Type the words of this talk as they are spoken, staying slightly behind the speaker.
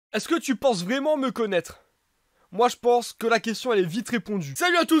Est-ce que tu penses vraiment me connaître? Moi je pense que la question elle est vite répondue.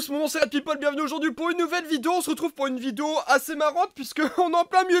 Salut à tous, mon nom c'est People, bienvenue aujourd'hui pour une nouvelle vidéo. On se retrouve pour une vidéo assez marrante puisque on est en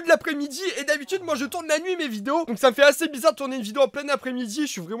plein milieu de l'après-midi. Et d'habitude moi je tourne la nuit mes vidéos, donc ça me fait assez bizarre de tourner une vidéo en plein après-midi. Je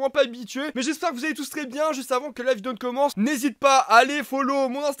suis vraiment pas habitué, mais j'espère que vous allez tous très bien. Juste avant que la vidéo ne commence, n'hésite pas à aller follow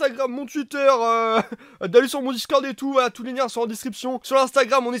mon Instagram, mon Twitter, d'aller sur mon Discord et tout. Tous les liens sont en description. Sur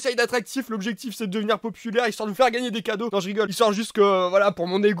l'Instagram on essaye d'être actif, l'objectif c'est de devenir populaire, histoire de vous faire gagner des cadeaux. Non je rigole, histoire juste que voilà, pour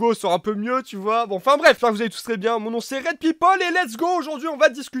mon ego soit un peu mieux, tu vois. Bon enfin bref, j'espère que vous allez tous très bien. Mon nom c'est People et let's go. Aujourd'hui on va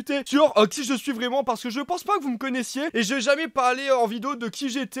discuter sur qui je suis vraiment, parce que je pense pas que vous me connaissiez et j'ai jamais parlé en vidéo de qui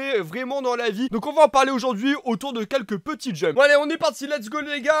j'étais vraiment dans la vie. Donc on va en parler aujourd'hui autour de quelques petites jumps. Bon allez, on est parti, let's go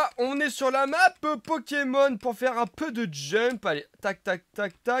les gars. On est sur la map Pokémon pour faire un peu de jump. Allez, tac tac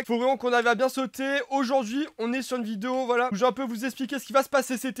tac tac. Faut vraiment qu'on arrive à bien sauter. Aujourd'hui on est sur une vidéo, voilà, où je vais un peu vous expliquer ce qui va se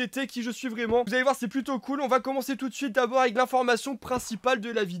passer cet été, qui je suis vraiment. Vous allez voir, c'est plutôt cool. On va commencer tout de suite d'abord avec l'information principale de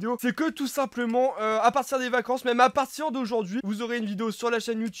la vidéo. C'est que tout simplement à partir des vacances, même à partir d'aujourd'hui, vous aurez une vidéo sur la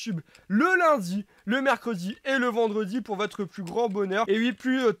chaîne YouTube le lundi, le mercredi et le vendredi pour votre plus grand bonheur. Et oui,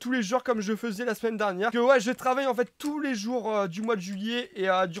 plus tous les jours comme je faisais la semaine dernière. Que ouais, je travaille en fait tous les jours du mois de juillet et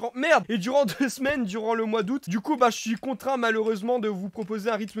durant 2 semaines durant le mois d'août. Du coup, bah je suis contraint malheureusement de vous proposer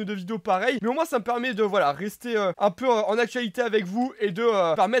un rythme de vidéo pareil. Mais au moins ça me permet de voilà, rester un peu en actualité avec vous et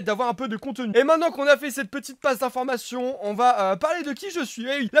de permettre d'avoir un peu de contenu. Et maintenant qu'on a fait cette petite passe d'information, on va parler de qui je suis.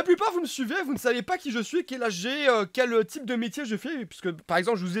 Et oui, la plupart vous me suivez, vous ne savez pas qui je suis, quel âge j'ai, quel type de métier je fais, puisque par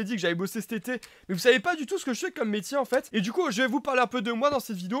exemple je vous ai dit que j'avais bossé cet été, mais vous savez pas du tout ce que je fais comme métier en fait. Et du coup je vais vous parler un peu de moi dans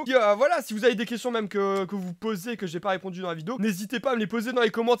cette vidéo. Et, voilà, si vous avez des questions même que vous posez, que j'ai pas répondu dans la vidéo, n'hésitez pas à me les poser dans les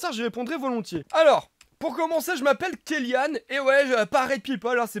commentaires, j'y répondrai volontiers. Alors, pour commencer, je m'appelle Kélian, et ouais, pas Red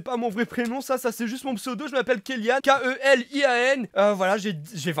People, hein, c'est pas mon vrai prénom, ça c'est juste mon pseudo, je m'appelle Kélian, K-E-L-I-A-N, voilà, j'ai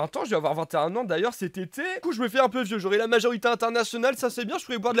 20 ans, je vais avoir 21 ans d'ailleurs cet été. Du coup, je me fais un peu vieux, j'aurai la majorité internationale, ça c'est bien, je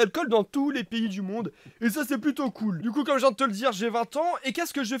pourrais boire de l'alcool dans tous les pays du monde, et ça c'est plutôt cool. Du coup, comme je viens de te le dire, j'ai 20 ans, et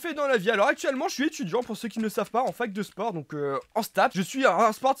qu'est-ce que je fais dans la vie? Alors actuellement, je suis étudiant, pour ceux qui ne le savent pas, en fac de sport, donc en STAPS. Je suis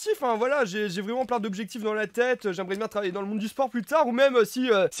un sportif, hein, voilà, j'ai vraiment plein d'objectifs dans la tête, j'aimerais bien travailler dans le monde du sport plus tard, ou même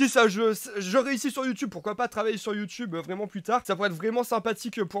si ça je réussis sur YouTube, pourquoi pas travailler sur YouTube vraiment plus tard. Ça pourrait être vraiment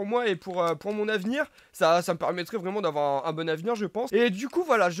sympathique pour moi et pour mon avenir. Ça me permettrait vraiment d'avoir un bon avenir, je pense. Et du coup,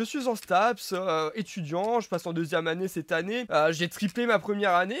 voilà, je suis en STAPS, étudiant, je passe en 2e année cette année. J'ai triplé ma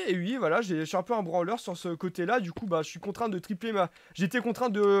première année et oui, voilà, je suis un peu un branleur sur ce côté-là. Du coup, bah, je suis contraint de tripler j'étais contraint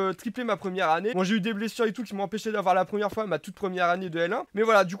de tripler ma première année. Bon, j'ai eu des blessures et tout qui m'ont empêché d'avoir la première fois ma toute première année de L1. Mais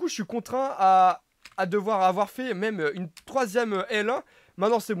voilà, du coup, je suis contraint à devoir avoir fait même une 3e L1.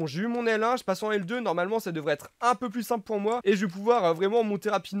 Maintenant c'est bon, j'ai eu mon L1, je passe en L2, normalement ça devrait être un peu plus simple pour moi. Et je vais pouvoir vraiment monter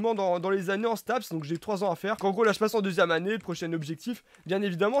rapidement dans les années en STAPS, donc j'ai 3 ans à faire. En gros là je passe en 2e année, le prochain objectif, bien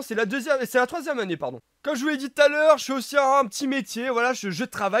évidemment, c'est la 3e année, pardon. Comme je vous l'ai dit tout à l'heure, je fais aussi un petit métier, voilà, je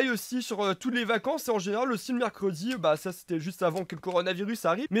travaille aussi sur toutes les vacances. Et en général aussi le mercredi, bah ça c'était juste avant que le coronavirus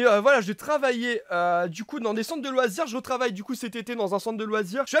arrive. Mais voilà, je travaillais du coup dans des centres de loisirs, je retravaille du coup cet été dans un centre de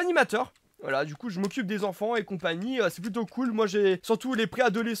loisirs. Je suis animateur. Voilà, du coup, je m'occupe des enfants et compagnie, c'est plutôt cool. Moi, j'ai surtout les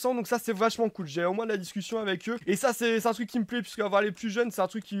préadolescents, donc ça, c'est vachement cool. J'ai au moins de la discussion avec eux. Et ça, c'est un truc qui me plaît, puisque avoir les plus jeunes, c'est un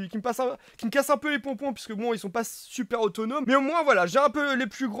truc qui me casse un peu les pompons, puisque bon, ils sont pas super autonomes. Mais au moins, voilà, j'ai un peu les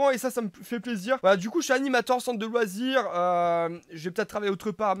plus grands et ça me fait plaisir. Voilà, du coup, je suis animateur centre de loisirs. Je vais peut-être travailler autre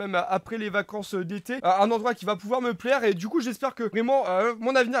part, même après les vacances d'été. Un endroit qui va pouvoir me plaire. Et du coup, j'espère que vraiment,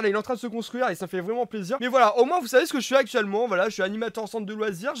 mon avenir, là, il est en train de se construire et ça fait vraiment plaisir. Mais voilà, au moins, vous savez ce que je suis actuellement. Voilà, je suis animateur centre de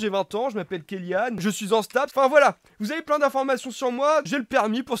loisirs, j'ai 20 ans, je m'appelle Kélian, je suis en STAPS, enfin voilà, vous avez plein d'informations sur moi, j'ai le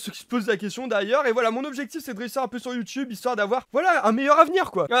permis pour ceux qui se posent la question d'ailleurs, et voilà, mon objectif c'est de réussir un peu sur YouTube, histoire d'avoir, voilà, un meilleur avenir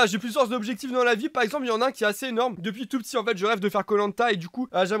quoi. Voilà, j'ai plusieurs objectifs dans la vie, par exemple, il y en a un qui est assez énorme, depuis tout petit en fait, je rêve de faire koh, et du coup,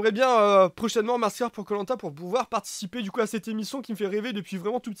 j'aimerais bien prochainement m'inscrire pour koh pour pouvoir participer du coup à cette émission qui me fait rêver depuis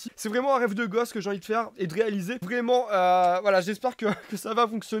vraiment tout petit. C'est vraiment un rêve de gosse que j'ai envie de faire et de réaliser, vraiment, voilà, j'espère que ça va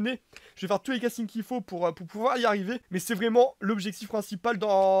fonctionner. Je vais faire tous les castings qu'il faut pour pouvoir y arriver, mais c'est vraiment l'objectif principal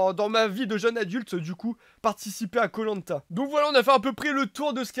dans ma vie de jeune adulte, du coup, participer à koh. Donc voilà, on a fait à peu près le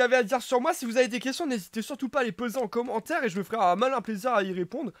tour de ce qu'il y avait à dire sur moi. Si vous avez des questions, n'hésitez surtout pas à les poser en commentaire et je me ferai un malin plaisir à y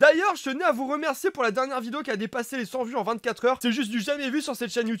répondre. D'ailleurs, je tenais à vous remercier pour la dernière vidéo qui a dépassé les 100 vues en 24 heures. C'est juste du jamais vu sur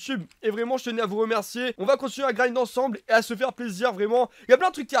cette chaîne YouTube et vraiment, je tenais à vous remercier. On va continuer à grind ensemble et à se faire plaisir, vraiment. Il y a plein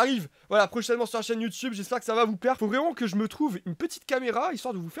de trucs qui arrivent, voilà, prochainement sur la chaîne YouTube. J'espère que ça va vous plaire. Faut vraiment que je me trouve une petite caméra,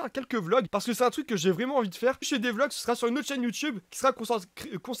 histoire de vous faire quelques vlogs, parce que c'est un truc que j'ai vraiment envie de faire. Chez des vlogs, ce sera sur une autre chaîne YouTube qui sera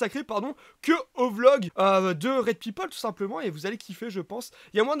consacrée que aux vlogs de Red People tout simplement, et vous allez kiffer je pense.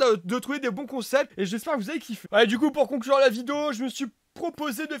 Il y a moyen de trouver des bons concepts et j'espère que vous allez kiffer. Ouais, du coup pour conclure la vidéo, je me suis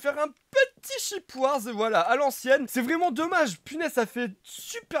proposer de faire un petit Ship Wars, voilà, à l'ancienne. C'est vraiment dommage, punaise, ça fait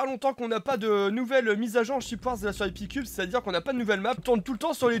super longtemps qu'on n'a pas de nouvelles mises à jour en Ship Wars là sur Epicube, c'est-à-dire qu'on n'a pas de nouvelle map. On tourne tout le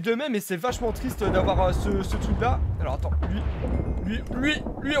temps sur les deux mêmes et c'est vachement triste d'avoir ce truc là. Alors attends,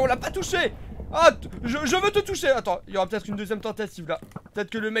 lui, on l'a pas touché. Ah, je veux te toucher. Attends, il y aura peut-être une deuxième tentative là. Peut-être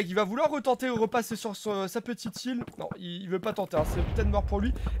que le mec il va vouloir retenter repasser sur sa petite île. Non, il veut pas tenter, hein. C'est peut-être mort pour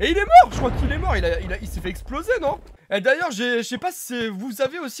lui. Et il est mort, je crois qu'il est mort. Il s'est fait exploser, non? Et d'ailleurs, je sais pas si vous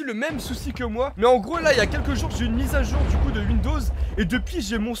avez aussi le même souci que moi. Mais en gros, là, il y a quelques jours, j'ai eu une mise à jour du coup de Windows. Et depuis,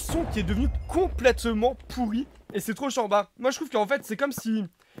 j'ai mon son qui est devenu complètement pourri. Et c'est trop chiant. Bah, moi je trouve qu'en fait, c'est comme si...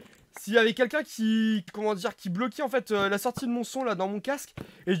 S'il y avait quelqu'un qui, comment dire, qui bloquait en fait la sortie de mon son là dans mon casque.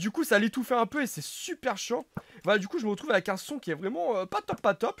 Et du coup ça l'étouffait un peu et c'est super chiant. Voilà, du coup je me retrouve avec un son qui est vraiment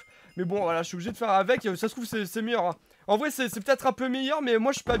pas top. Mais bon voilà, je suis obligé de faire avec. Ça se trouve c'est meilleur, hein. En vrai c'est peut-être un peu meilleur, mais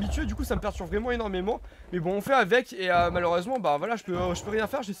moi je suis pas habitué. Du coup ça me perturbe vraiment énormément. Mais bon on fait avec. Et malheureusement bah voilà, je peux rien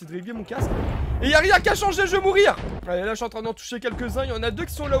faire. J'essaie de régler mon casque. Et y a rien qu'à changer, je vais mourir. Allez, là je suis en train d'en toucher quelques-uns. Il y en a deux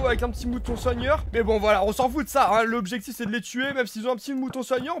qui sont là-haut avec un petit mouton soigneur. Mais bon voilà, on s'en fout de ça, hein. L'objectif c'est de les tuer. Même s'ils ont un petit mouton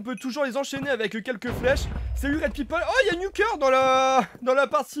soigneur, on peut toujours les enchaîner avec quelques flèches. Salut Red People. Oh, il y a Nuker dans la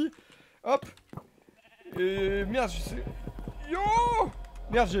partie. Hop. Et merde, je sais. Yo.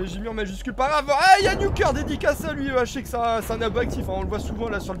 Merde, j'ai mis en majuscule par avant. Ah, il y a Nuker, dédicace à lui. Je sais que c'est un abo actif, hein. On le voit souvent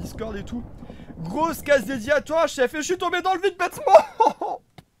là sur le Discord et tout. Grosse case dédiée à toi, chef. Et je suis tombé dans le vide bêtement.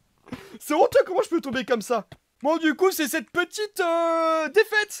 C'est honteux, comment je peux tomber comme ça? Bon, du coup, c'est cette petite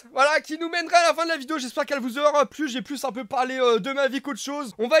défaite, voilà, qui nous mènera à la fin de la vidéo. J'espère qu'elle vous aura plu. J'ai plus un peu parlé de ma vie qu'autre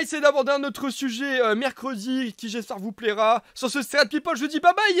chose. On va essayer d'aborder un autre sujet mercredi, qui j'espère vous plaira. Sur ce, c'est Red People, je vous dis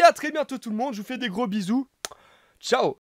bye bye et à très bientôt tout le monde. Je vous fais des gros bisous. Ciao.